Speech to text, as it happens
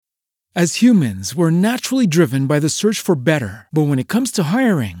As humans, we're naturally driven by the search for better. But when it comes to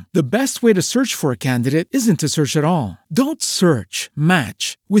hiring, the best way to search for a candidate isn't to search at all. Don't search,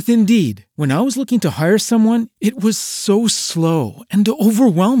 match with Indeed. When I was looking to hire someone, it was so slow and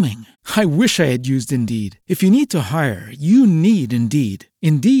overwhelming. I wish I had used Indeed. If you need to hire, you need Indeed.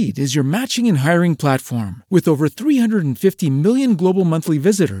 Indeed is your matching and hiring platform with over 350 million global monthly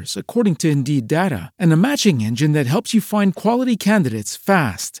visitors, according to Indeed data, and a matching engine that helps you find quality candidates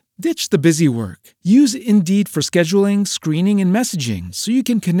fast. Ditch the busy work. Use Indeed for scheduling, screening, and messaging so you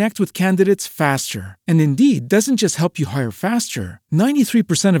can connect with candidates faster. And Indeed doesn't just help you hire faster.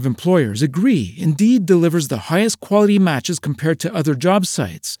 93% of employers agree Indeed delivers the highest quality matches compared to other job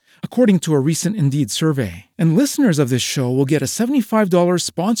sites, according to a recent Indeed survey. And listeners of this show will get a $75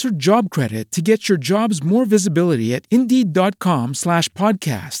 sponsored job credit to get your jobs more visibility at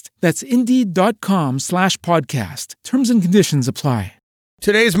Indeed.com/podcast. That's Indeed.com/podcast. Terms and conditions apply.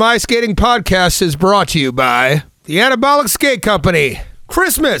 Today's My Skating Podcast is brought to you by the Anabolic Skate Company.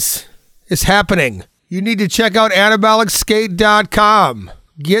 Christmas is happening. You need to check out AnabolicSkate.com.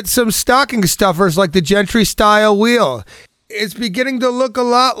 Get some stocking stuffers like the Gentry Style Wheel. It's beginning to look a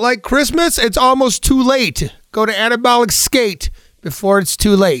lot like Christmas. It's almost too late. Go to Anabolic Skate before it's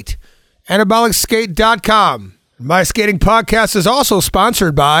too late. AnabolicSkate.com. My Skating Podcast is also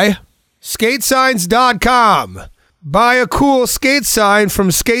sponsored by SkateSigns.com. Buy a cool skate sign from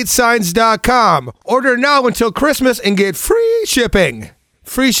SkateSigns.com. Order now until Christmas and get free shipping.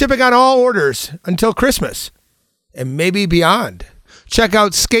 Free shipping on all orders until Christmas and maybe beyond. Check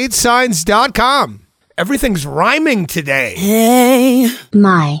out SkateSigns.com. Everything's rhyming today. Hey,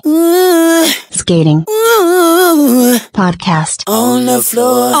 my skating podcast. On the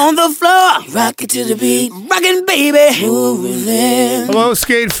floor, rock it to the beat, rockin' baby, moving. Hello,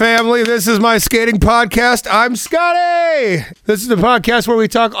 skate family. This is My Skating Podcast. I'm Scotty. This is the podcast where we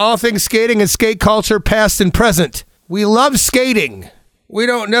talk all things skating and skate culture, past and present. We love skating. We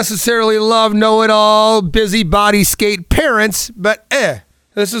don't necessarily love know-it-all, busybody skate parents, but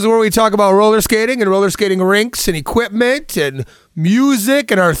This is where we talk about roller skating and roller skating rinks and equipment and music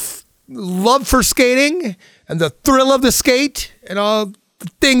and our love for skating and the thrill of the skate and all the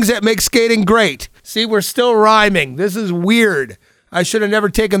things that make skating great. See, we're still rhyming. This is weird. I should have never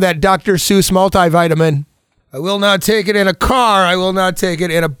taken that Dr. Seuss multivitamin. I will not take it in a car. I will not take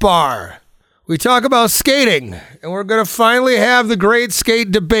it in a bar. We talk about skating, and we're going to finally have the great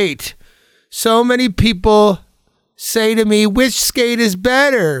skate debate. So many people say to me, which skate is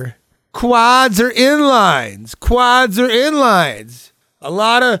better? Quads or inlines? Quads or inlines? A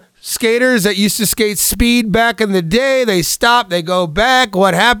lot of skaters that used to skate speed back in the day, they stop, they go back.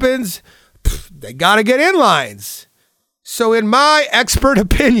 What happens? They got to get inlines. So in my expert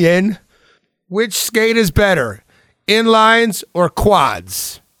opinion, which skate is better? Inlines or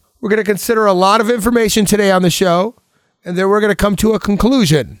quads? We're going to consider a lot of information today on the show, and then we're going to come to a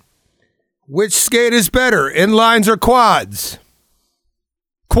conclusion. Which skate is better, inlines or quads?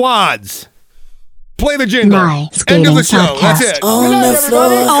 Quads. Play the jingle. End of the show. Podcast. That's it. On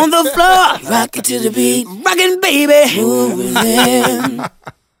the floor, rock it to the beat, rockin' baby, moving.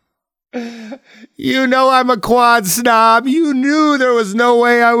 You know I'm a quad snob. You knew there was no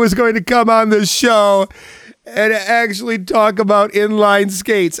way I was going to come on this show and actually talk about inline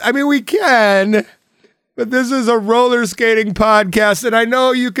skates. I mean, we can, but this is a roller skating podcast, and I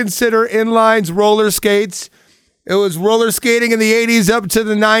know you consider inlines roller skates. It was roller skating in the 80s up to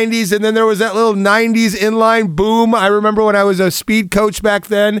the 90s, and then there was that little 90s inline boom. I remember when I was a speed coach back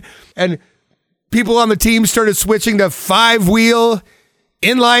then, and people on the team started switching to 5-wheel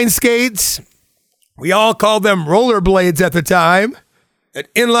inline skates. We all called them rollerblades at the time. And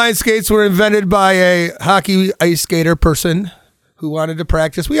inline skates were invented by a hockey ice skater person who wanted to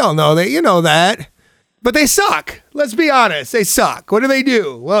practice. We all know that. You know that. But they suck. Let's be honest. They suck. What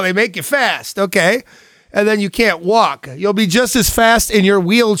do? Well, they make you fast. Okay. And then you can't walk. You'll be just as fast in your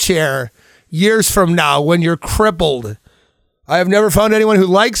wheelchair years from now when you're crippled. I have never found anyone who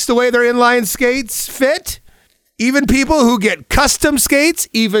likes the way their inline skates fit. Even people who get custom skates,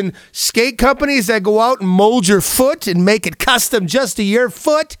 even skate companies that go out and mold your foot and make it custom just to your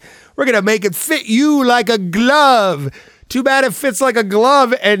foot. We're going to make it fit you like a glove. Too bad it fits like a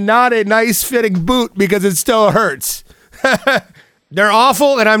glove and not a nice fitting boot because it still hurts. They're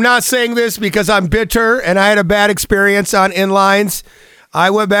awful, and I'm not saying this because I'm bitter and I had a bad experience on inlines. I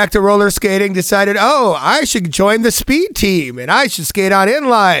went back to roller skating, decided, I should join the speed team and I should skate on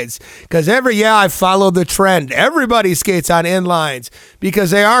inlines because I follow the trend. Everybody skates on inlines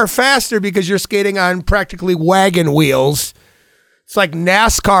because they are faster because you're skating on practically wagon wheels. It's like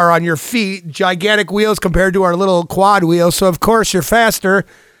NASCAR on your feet, gigantic wheels compared to our little quad wheels. So, of course, you're faster.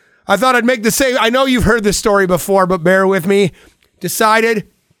 I thought I'd make the same. I know you've heard this story before, but bear with me.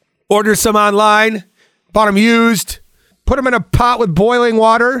 Decided, order some online, bought them used, put them in a pot with boiling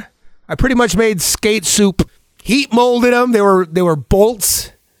water. I pretty much made skate soup. Heat molded them. They were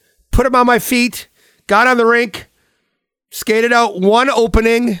bolts. Put them on my feet. Got on the rink. Skated out one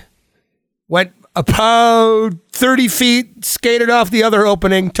opening. Went about 30 feet. Skated off the other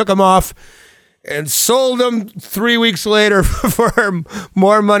opening. Took them off. And sold them 3 weeks later for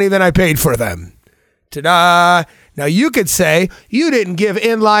more money than I paid for them. Ta-da! Now you could say you didn't give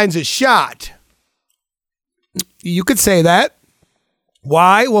inlines a shot. You could say that.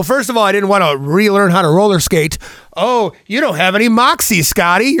 Why? Well, first of all, I didn't want to relearn how to roller skate. Oh, you don't have any moxie,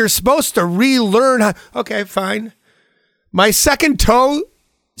 Scotty. You're supposed to relearn how. Okay, fine. My second toe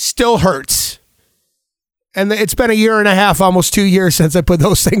still hurts. And it's been 1.5 years, almost 2 years since I put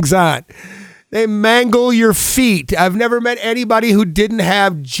those things on. They mangle your feet. I've never met anybody who didn't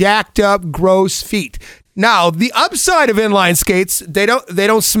have jacked up, gross feet. Now, the upside of inline skates, they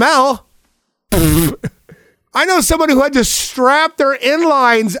don't smell. I know someone who had to strap their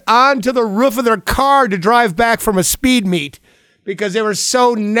inlines onto the roof of their car to drive back from a speed meet because they were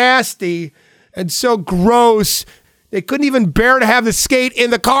so nasty and so gross. They couldn't even bear to have the skate in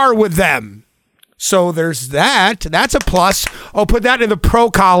the car with them. So there's that. That's a plus. I'll put that in the pro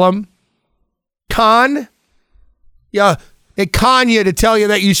column. Con? Yeah, they con you to tell you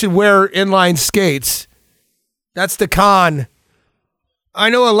that you should wear inline skates. That's the con. I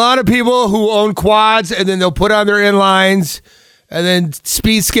know a lot of people who own quads and then they'll put on their inlines and then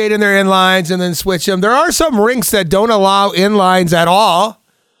speed skate in their inlines and then switch them. There are some rinks that don't allow inlines at all.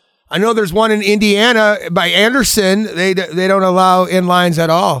 I know there's one in Indiana by Anderson. They don't allow inlines at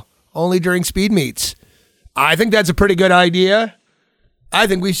all, only during speed meets. I think that's a pretty good idea. I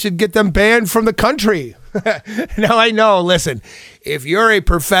think we should get them banned from the country. Now I know, listen, if you're a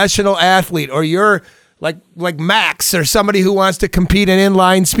professional athlete or you're like Max or somebody who wants to compete in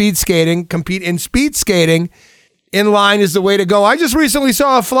inline speed skating, inline is the way to go. I just recently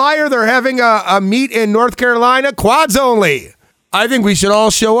saw a flyer. They're having a meet in North Carolina, quads only. I think we should all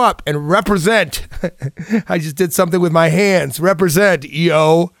show up and represent. I just did something with my hands. Represent,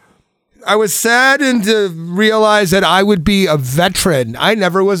 yo. I was saddened to realize that I would be a veteran. I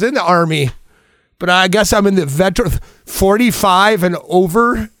never was in the Army, but I guess I'm in the veteran 45 and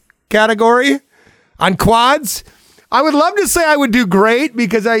over category. On quads, I would love to say I would do great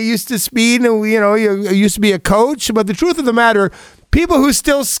because I used to speed and, I used to be a coach. But the truth of the matter, people who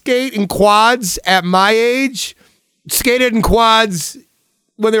still skate in quads at my age skated in quads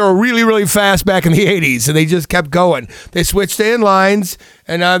when they were really, really fast back in the 80s and they just kept going. They switched to inlines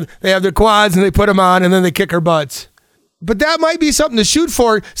and they have their quads and they put them on and then they kick their butts. But that might be something to shoot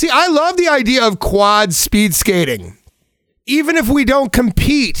for. See, I love the idea of quad speed skating. Even if we don't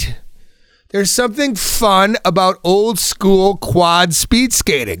compete, there's something fun about old school quad speed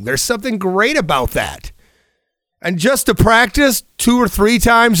skating. There's something great about that. And just to practice 2 or 3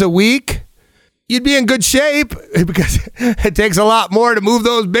 times a week, you'd be in good shape because it takes a lot more to move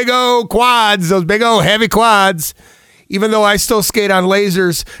those big old quads, those big old heavy quads, even though I still skate on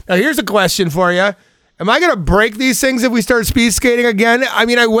lasers. Now, here's a question for you. Am I going to break these things if we start speed skating again? I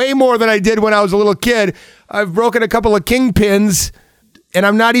mean, I weigh more than I did when I was a little kid. I've broken a couple of kingpins. And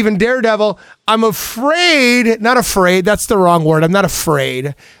I'm not even Daredevil. I'm afraid, not afraid, that's the wrong word. I'm not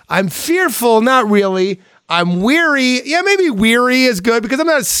afraid. I'm fearful, not really. I'm weary. Yeah, maybe weary is good because I'm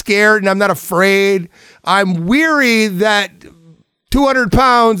not scared and I'm not afraid. I'm weary that 200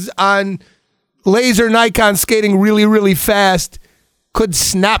 pounds on laser Nikon skating really, really fast could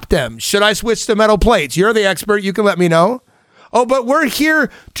snap them. Should I switch to metal plates? You're the expert. You can let me know. Oh, but we're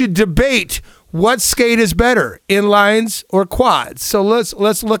here to debate what skate is better, inlines or quads? So let's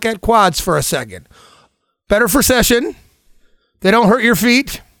look at quads for a second. Better for session. They don't hurt your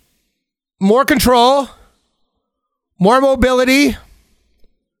feet. More control. More mobility.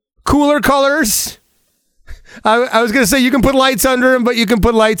 Cooler colors. I was going to say you can put lights under them, but you can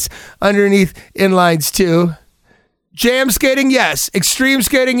put lights underneath inlines too. Jam skating, yes. Extreme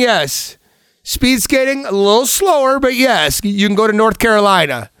skating, yes. Speed skating, a little slower, but yes. You can go to North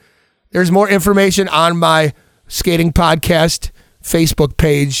Carolina. There's more information on my skating podcast Facebook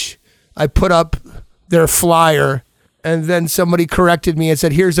page. I put up their flyer and then somebody corrected me and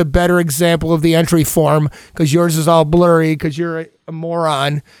said, here's a better example of the entry form because yours is all blurry because you're a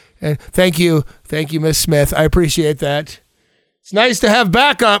moron. And thank you, Miss Smith. I appreciate that. It's nice to have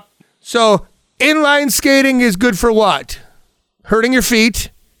backup. So inline skating is good for what? Hurting your feet,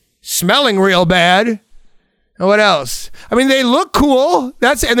 smelling real bad. And what else? I mean, they look cool.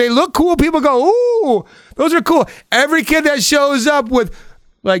 And they look cool. People go, ooh, those are cool. Every kid that shows up with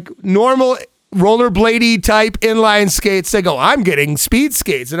like normal rollerbladey type inline skates. They go, I'm getting speed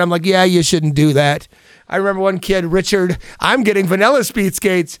skates. And I'm like, yeah, you shouldn't do that. I remember one kid, Richard, I'm getting vanilla speed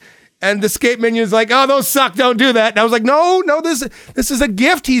skates. And the skate minion's like, oh, those suck. Don't do that. And I was like, no, this is a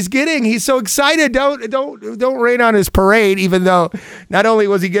gift he's getting. He's so excited. Don't rain on his parade, even though not only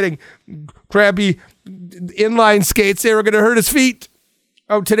was he getting crappy inline skates, they were going to hurt his feet.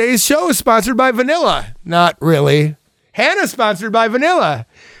 Oh, today's show is sponsored by Vanilla. Not really. Hannah's sponsored by Vanilla.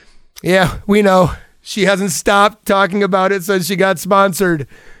 Yeah, we know. She hasn't stopped talking about it since she got sponsored.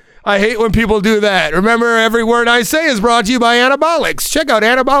 I hate when people do that. Remember, every word I say is brought to you by Anabolics. Check out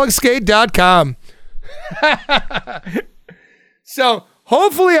anabolicskate.com. So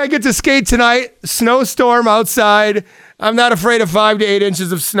hopefully I get to skate tonight. Snowstorm outside. I'm not afraid of 5 to 8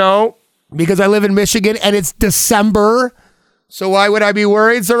 inches of snow because I live in Michigan and it's December. So why would I be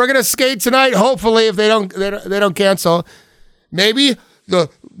worried? So we're going to skate tonight. Hopefully, if they don't cancel, maybe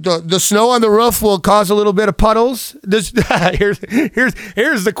the snow on the roof will cause a little bit of puddles. Here's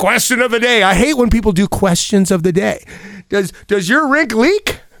the question of the day. I hate when people do questions of the day. Does your rink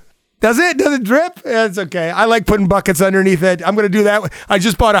leak? Does it drip? It's okay. I like putting buckets underneath it. I'm going to do that. I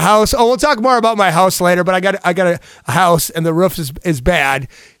just bought a house. Oh, we'll talk more about my house later, but I got a house and the roof is bad.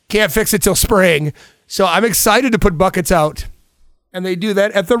 Can't fix it till spring. So I'm excited to put buckets out. And they do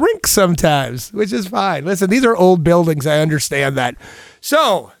that at the rink sometimes, which is fine. Listen, these are old buildings. I understand that.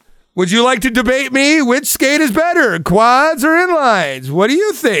 So, would you like to debate me? Which skate is better, quads or inlines? What do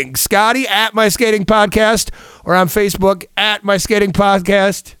you think? Scotty at My Skating Podcast or on Facebook at My Skating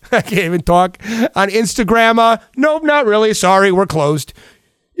Podcast. I can't even talk. On Instagram, nope, not really. Sorry, we're closed.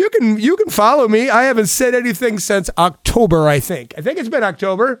 You can follow me. I haven't said anything since October, I think. I think it's been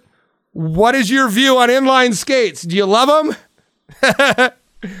October. What is your view on inline skates? Do you love them?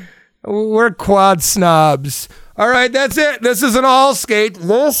 We're quad snobs. All right, that's it. This is an all skate.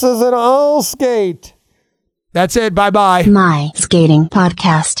 That's it. Bye-bye. My Skating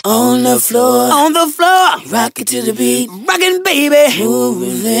Podcast. On the floor, rock it to the beat, rockin' baby,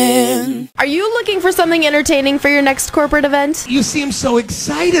 moving. Are you looking for something entertaining for your next corporate event? You seem so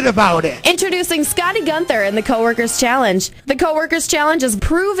excited about it. Introducing Scotty Gunther and the Coworkers Challenge. The Coworkers Challenge is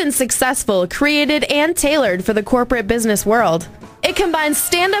proven successful, created, and tailored for the corporate business world. It combines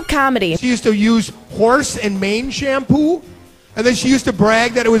stand-up comedy. She used to use horse and mane shampoo, and then she used to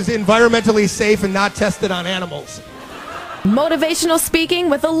brag that it was environmentally safe and not tested on animals. Motivational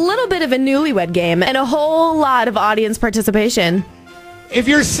speaking with a little bit of a newlywed game and a whole lot of audience participation. If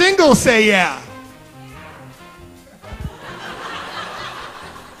you're single, say yeah.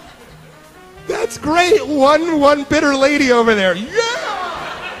 That's great. One bitter lady over there. Yeah!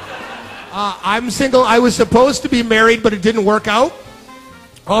 I'm single. I was supposed to be married, but it didn't work out.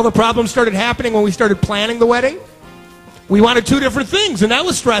 All the problems started happening when we started planning the wedding. We wanted two different things, and that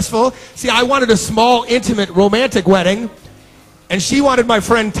was stressful. See, I wanted a small, intimate, romantic wedding, and she wanted my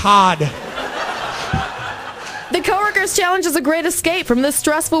friend Todd. The Coworkers Challenge is a great escape from the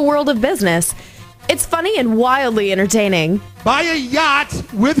stressful world of business. It's funny and wildly entertaining. Buy a yacht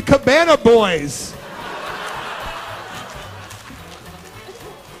with Cabana Boys.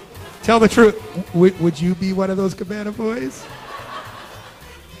 Tell the truth. Would you be one of those Cabana Boys?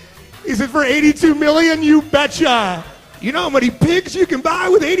 Is it for $82 million? You betcha. You know how many pigs you can buy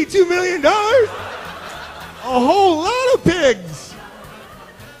with $82 million? A whole lot of pigs.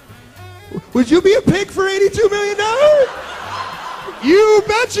 Would you be a pig for $82 million? You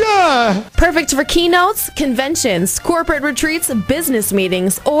betcha. Perfect for keynotes, conventions, corporate retreats, business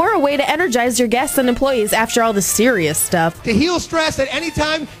meetings, or a way to energize your guests and employees after all the serious stuff. To heal stress at any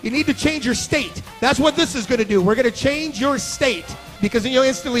time, you need to change your state. That's what this is going to do. We're going to change your state because then you'll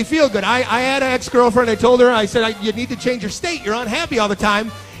instantly feel good. I had an ex-girlfriend. I told her, I said, you need to change your state. You're unhappy all the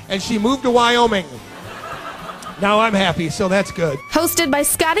time. And she moved to Wyoming. Now I'm happy, so that's good. Hosted by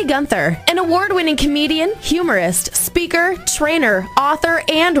Scotty Gunther, an award-winning comedian, humorist, speaker, trainer, author,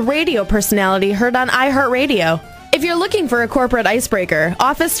 and radio personality heard on iHeartRadio. If you're looking for a corporate icebreaker,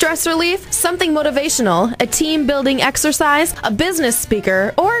 office stress relief, something motivational, a team-building exercise, a business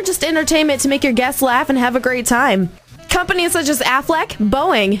speaker, or just entertainment to make your guests laugh and have a great time, companies such as Aflac,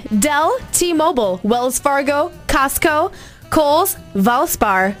 Boeing, Dell, T-Mobile, Wells Fargo, Costco, Kohl's,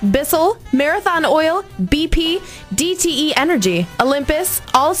 Valspar, Bissell, Marathon Oil, BP, DTE Energy, Olympus,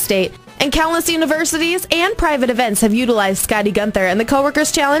 Allstate, And countless universities and private events have utilized Scotty Gunther and the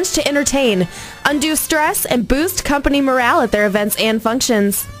Coworkers Challenge to entertain, undo stress, and boost company morale at their events and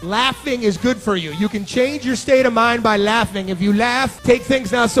functions. Laughing is good for you. You can change your state of mind by laughing. If you laugh, take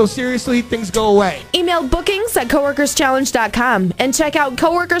things not so seriously, things go away. Email bookings@coworkerschallenge.com and check out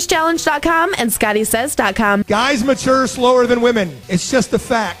coworkerschallenge.com and scottysays.com. Guys mature slower than women. It's just a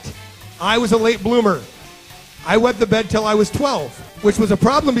fact. I was a late bloomer. I wet the bed till I was 12, which was a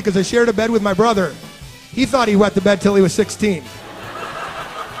problem because I shared a bed with my brother. He thought he wet the bed till he was 16.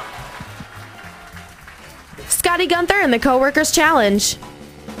 Scotty Gunther and the Coworkers Challenge.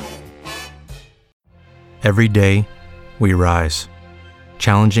 Every day, we rise,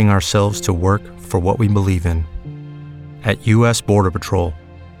 challenging ourselves to work for what we believe in. At U.S. Border Patrol,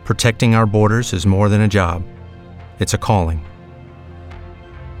 protecting our borders is more than a job. It's a calling.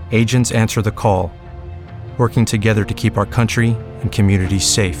 Agents answer the call, working together to keep our country and communities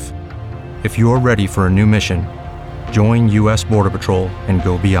safe. If you're ready for a new mission, join U.S. Border Patrol and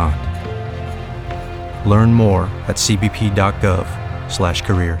go beyond. Learn more at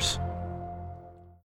cbp.gov/careers.